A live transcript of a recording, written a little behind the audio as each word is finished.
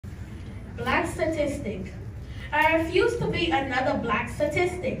Black statistic. I refuse to be another black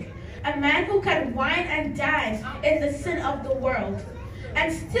statistic. A man who can wine and dine in the sin of the world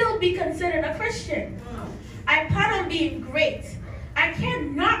and still be considered a Christian. I plan on being great. I care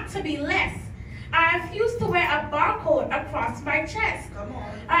not to be less. I refuse to wear a barcode across my chest.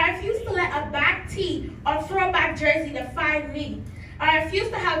 I refuse to let a back tee or throwback jersey define me. I refuse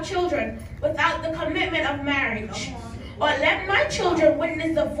to have children without the commitment of marriage, or let my children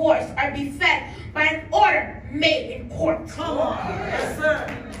witness divorce or be fed by an order made in court. Come on. Yes,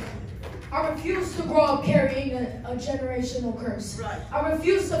 sir. I refuse to grow up carrying a generational curse. Right. I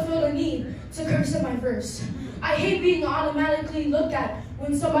refuse to feel the need to curse in my verse. I hate being automatically looked at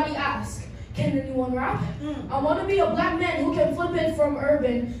when somebody asks, can anyone rap? I want to be a black man who can flip it from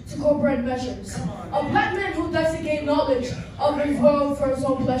urban to corporate measures. A black man who doesn't gain knowledge of his world for his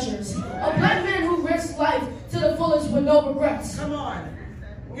own pleasures. A black man who risks life to the fullest with no regrets. Come on.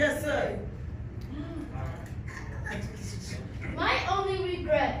 Yes, sir. My only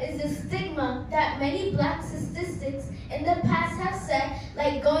regret is the stigma that many black statistics in the past have said,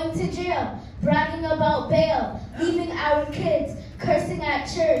 like going to jail, bragging about bail, leaving our kids, cursing at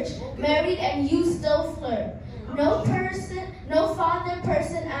church, married and you still flirt. No father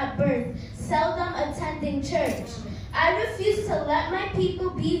person at birth, seldom attending church. I refuse to let my people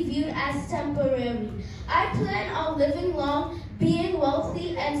be viewed as temporary. I plan on living long, being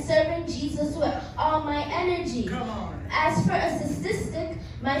wealthy, and serving Jesus with all my energy. As for a statistic,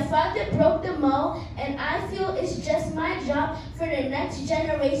 my father broke the mold, and I feel it's just my job for the next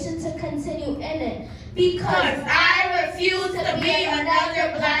generation to continue in it. Because I refuse to be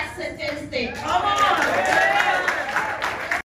another black statistic. Come on.